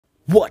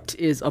What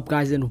is up,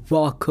 guys, and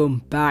welcome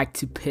back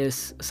to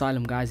Piss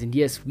Asylum, guys. And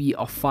yes, we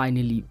are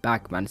finally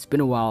back, man. It's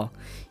been a while.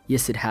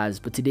 Yes, it has.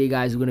 But today,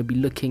 guys, we're going to be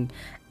looking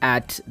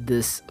at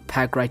this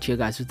pack right here,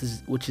 guys,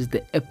 which is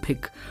the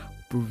epic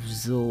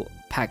Brazil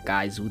pack,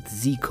 guys, with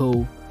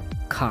Zico,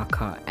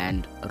 Kaká,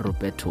 and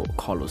Roberto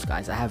Carlos,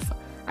 guys. I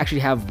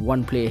actually have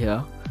one player here,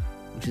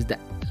 which is the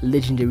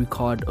legendary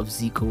card of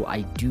Zico.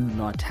 I do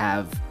not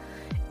have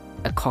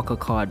a Kaká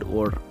card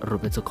or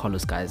Roberto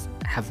Carlos, guys.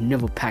 I have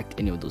never packed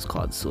any of those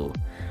cards, so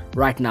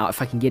right now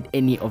if I can get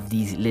any of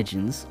these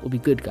legends, it'll be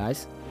good,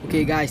 guys.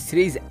 Okay, guys,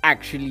 today's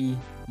actually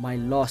my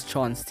last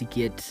chance to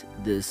get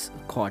this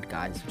card,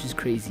 guys, which is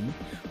crazy.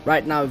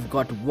 Right now we've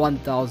got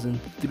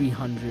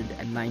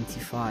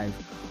 1,395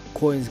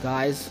 coins,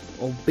 guys.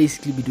 I'll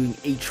basically be doing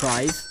 8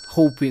 tries,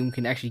 hoping we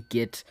can actually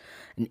get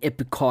an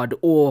epic card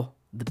or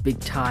the big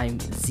time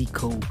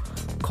Zico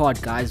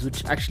card, guys,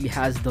 which actually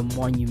has the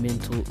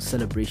monumental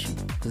celebration,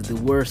 because there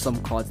were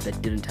some cards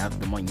that didn't have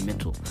the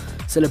monumental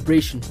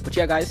celebration. But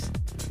yeah, guys,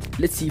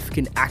 let's see if we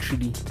can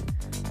actually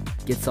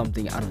get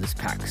something out of this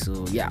pack.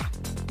 So yeah,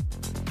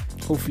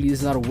 hopefully this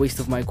is not a waste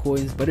of my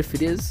coins, but if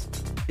it is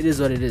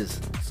what it is.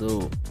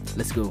 So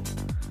let's go.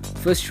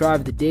 First try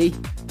of the day.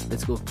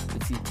 Let's go.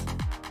 Let's see.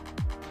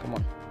 Come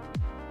on.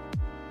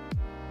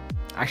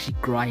 I actually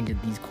grinded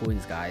these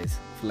coins, guys,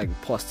 for like the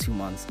past 2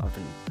 months. I've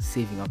been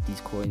saving up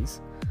these coins.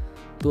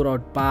 Thought I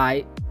would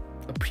buy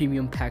a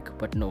premium pack,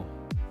 but no.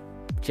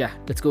 Yeah,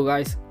 let's go,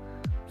 guys.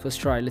 First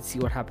try. Let's see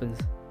what happens.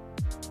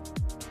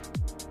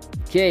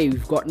 Okay,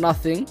 we've got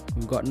nothing.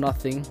 We've got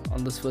nothing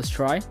on this first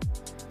try.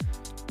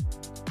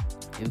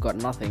 We've got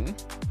nothing.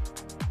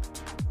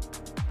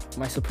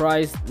 Am I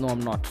surprised? No, I'm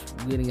not.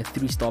 I'm getting a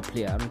 3-star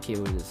player. I don't care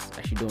what it is. I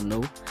actually don't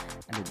know,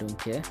 and I don't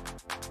care.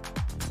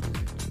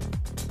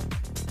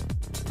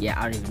 Yeah,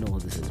 I don't even know who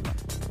this is, man.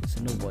 It's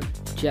a nobody.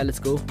 Yeah, let's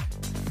go.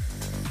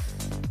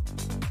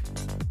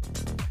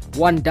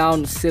 1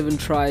 down, 7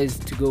 tries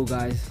to go,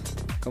 guys.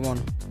 Come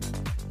on.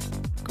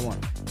 Come on.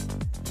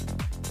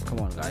 Come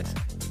on, guys.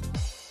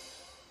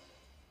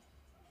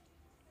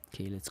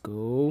 Okay, let's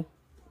go.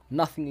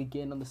 Nothing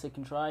again on the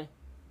second try.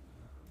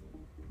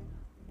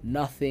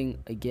 Nothing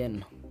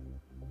again.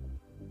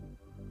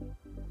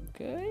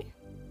 Okay.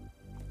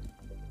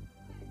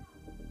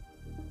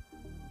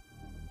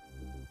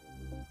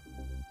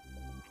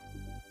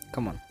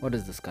 Come on. What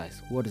is this,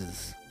 guys? What is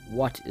this?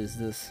 What is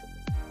this?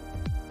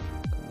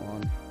 Come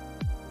on.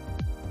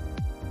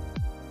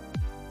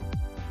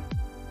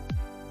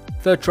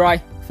 Third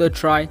try. Third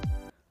try.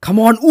 Come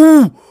on.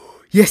 Ooh.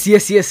 Yes,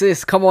 yes, yes,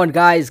 yes. Come on,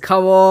 guys.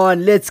 Come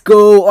on. Let's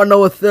go on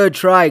our third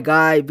try,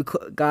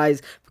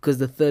 because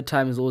the third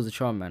time is always a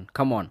charm, man.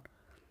 Come on.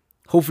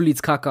 Hopefully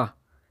it's Kaká.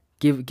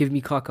 Give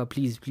me Kaká,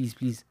 please, please,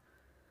 please.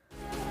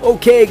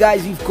 Okay,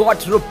 guys, we've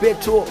got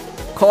Roberto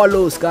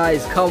Carlos,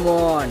 guys. Come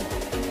on.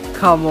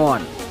 Come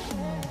on.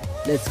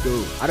 Let's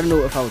go. I don't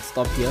know if I would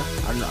stop here.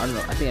 I don't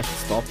know. I think I should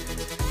stop.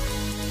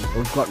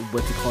 We've got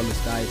Roberto Carlos,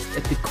 guys.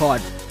 Epic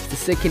card. It's the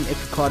second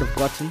epic card I've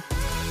gotten.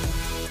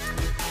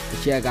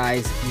 But yeah,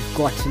 guys, we've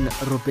gotten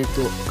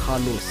Roberto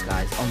Carlos,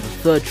 guys, on the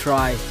third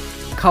try.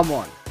 Come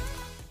on.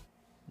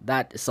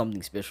 That is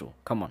something special.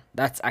 Come on.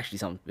 That's actually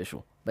something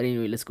special. But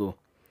anyway, let's go.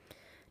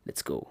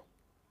 Let's go.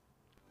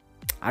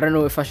 I don't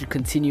know if I should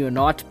continue or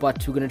not,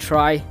 but we're going to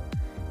try.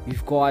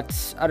 We've got,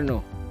 I don't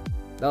know.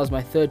 That was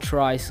my third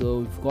try, so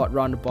we've got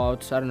round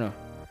about, I don't know,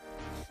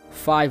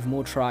 5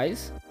 more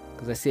tries,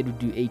 because I said we'd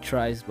do 8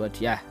 tries.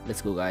 But yeah,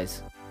 let's go,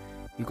 guys.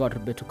 We got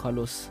Roberto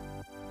Carlos.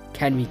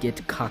 Can we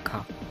get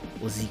Kaká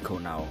or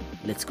Zico now?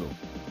 Let's go.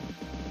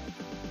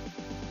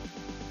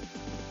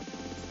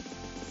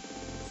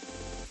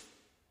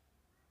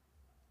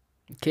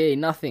 Okay,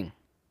 nothing.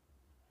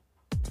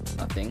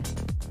 Nothing.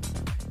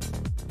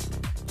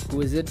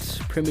 Who is it?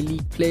 Premier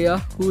League player.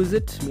 Who is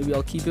it? Maybe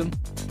I'll keep him.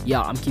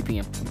 Yeah, I'm keeping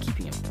him. I'm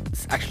keeping him.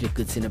 It's actually a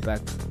good center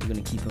back. We're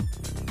gonna keep him.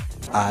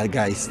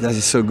 Guys, that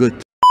is so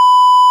good.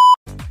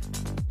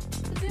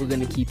 We're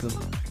gonna keep him.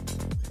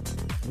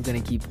 We're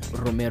gonna keep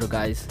Romero,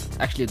 guys.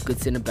 Actually a good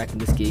center back in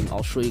this game.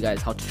 I'll show you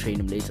guys how to train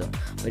him later.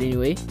 But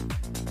anyway,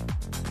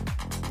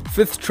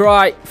 fifth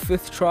try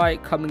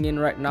coming in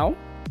right now.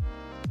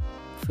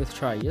 Fifth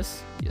try.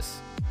 Yes, yes.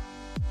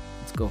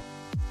 Let's go.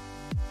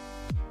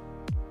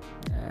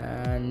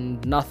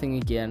 And nothing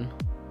again.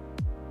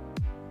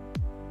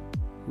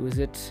 Who is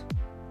it?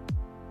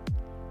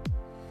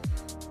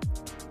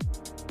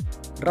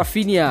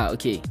 Rafinha.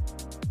 Okay,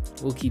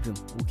 we'll keep him.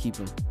 We'll keep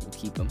him. We'll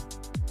keep him.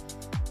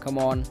 Come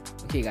on.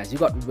 Okay, guys, you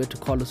got Roberto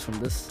Carlos from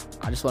this.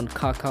 I just want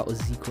Kaká or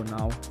Zico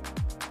now.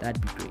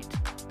 That'd be great,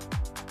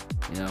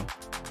 you know.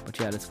 But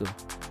yeah, let's go.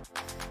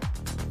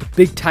 The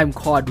big time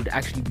card would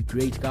actually be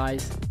great,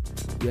 guys.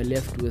 We are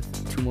left with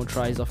 2 more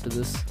tries after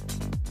this.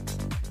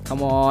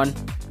 Come on.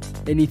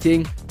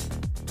 Anything?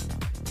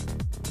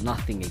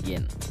 Nothing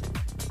again.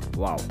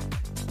 Wow.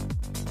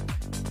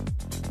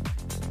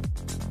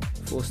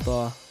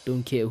 4-star.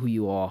 Don't care who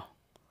you are.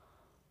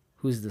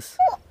 Who's this?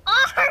 Who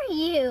are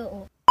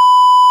you?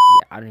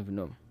 Yeah, I don't even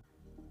know.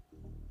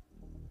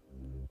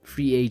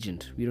 Free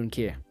agent. We don't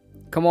care.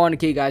 Come on.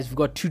 Okay, guys. We've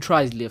got 2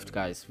 tries left,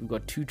 guys. We've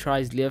got 2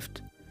 tries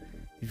left.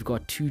 We've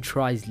got 2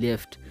 tries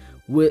left.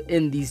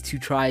 Within these 2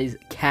 tries,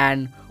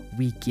 can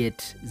we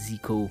get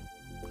Zico?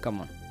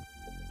 Come on.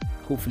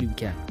 Hopefully we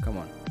can. Come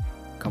on.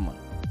 Come on.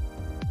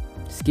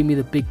 Just give me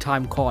the big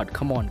time card.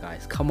 Come on,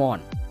 guys. Come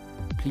on.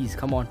 Please,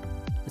 come on.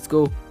 Let's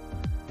go.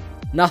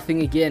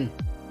 Nothing again.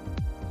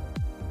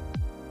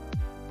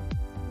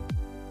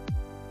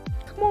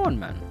 Come on,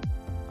 man.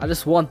 I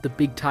just want the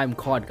big time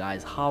card,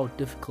 guys. How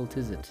difficult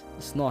is it?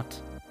 It's not.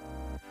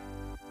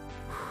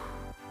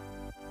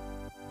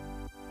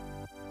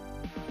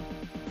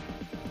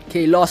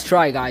 Okay, last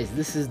try, guys.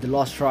 This is the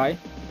last try.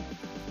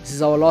 This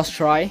is our last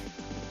try.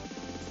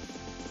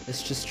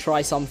 Let's just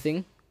try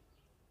something.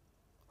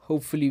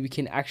 Hopefully we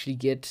can actually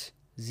get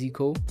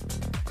Zico,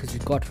 because we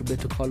got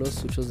Roberto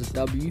Carlos, which was a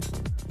W.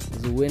 It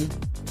was a win.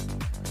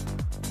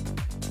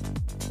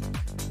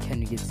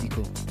 Can we get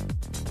Zico?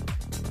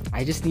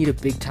 I just need a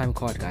big time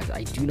card, guys.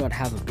 I do not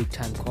have a big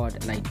time card,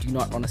 and I do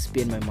not want to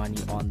spend my money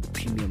on the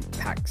premium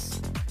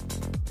packs.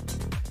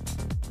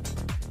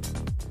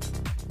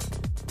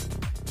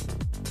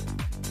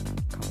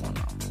 Come on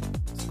now.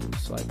 Let's go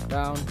swipe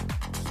down,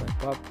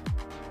 swipe up.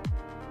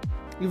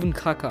 Even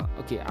Kaka.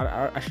 Okay,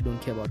 I actually don't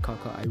care about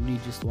Kaka. I really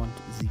just want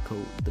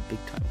Zico, the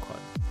big time card.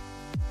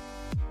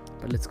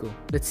 But let's go.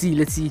 Let's see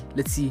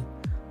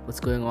what's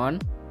going on.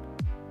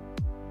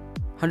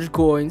 100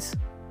 coins.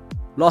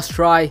 Last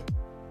try.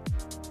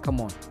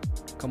 Come on,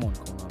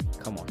 Konami.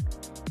 Come on.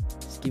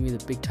 Just give me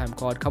the big time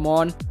card. Come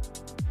on.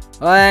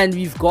 And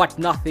we've got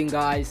nothing,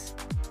 guys.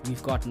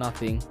 We've got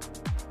nothing.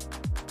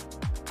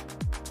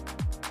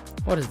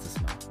 What is this,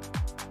 man?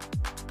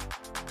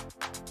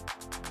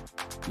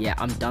 Yeah,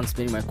 I'm done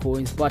spending my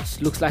coins, but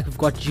looks like we've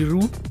got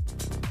Giroud.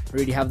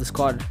 Already have this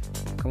card.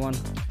 Come on.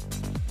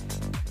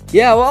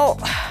 Yeah, well,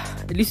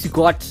 at least we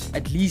got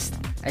at least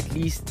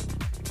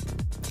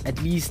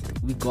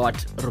we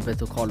got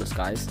Roberto Carlos,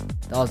 guys.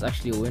 That was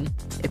actually a win.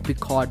 Epic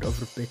card of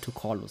Roberto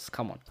Carlos.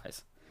 Come on,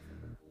 guys.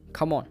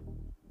 Come on.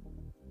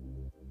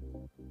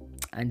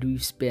 And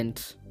we've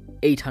spent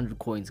 800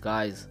 coins,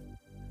 guys.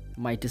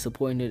 Am I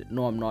disappointed?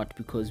 No, I'm not,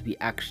 because we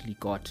actually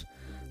got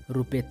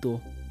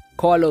Roberto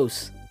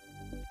Carlos.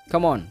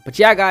 Come on. But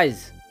yeah,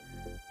 guys,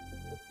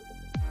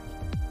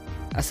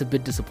 that's a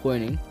bit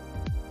disappointing,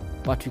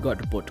 but we got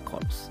Roberto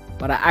Carlos.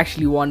 But I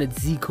actually wanted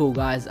Zico,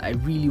 guys. I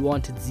really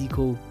wanted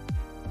Zico.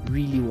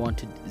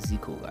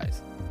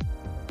 Guys.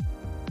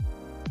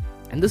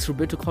 And this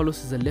Roberto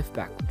Carlos is a left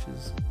back, which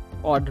is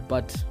odd,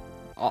 but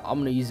I'm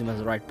gonna use him as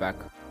a right back.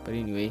 But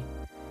anyway,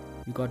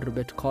 we got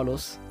Roberto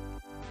Carlos.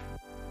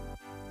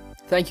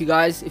 Thank you,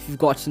 guys. If you've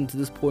gotten to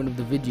this point of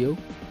the video,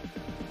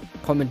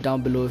 comment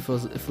down below if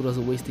it was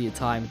a waste of your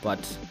time. But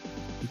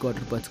we got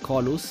Roberto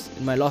Carlos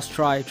in my last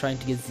try trying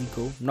to get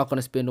Zico. I'm not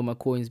gonna spend all my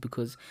coins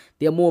because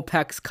there are more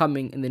packs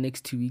coming in the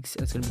next 2 weeks,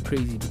 and it's gonna be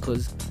crazy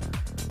because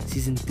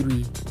season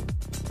 3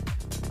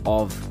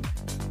 of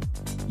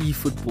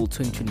eFootball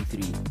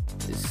 2023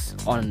 is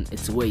on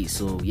its way.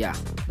 So yeah,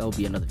 that will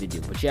be another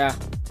video. But yeah,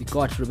 we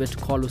got Roberto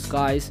Carlos,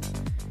 guys.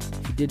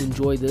 If you did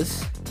enjoy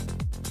this,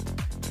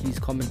 please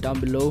comment down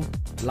below,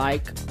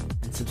 like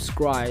and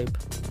subscribe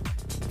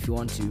if you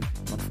want to.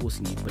 I'm not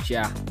forcing you, but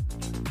yeah,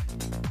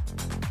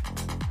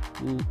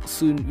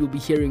 soon you'll be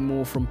hearing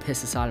more from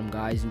PES Asylum,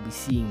 guys. You'll be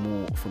seeing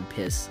more from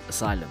PES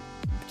Asylum.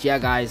 But yeah,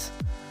 guys,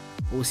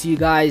 we'll see you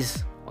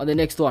guys on the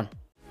next one.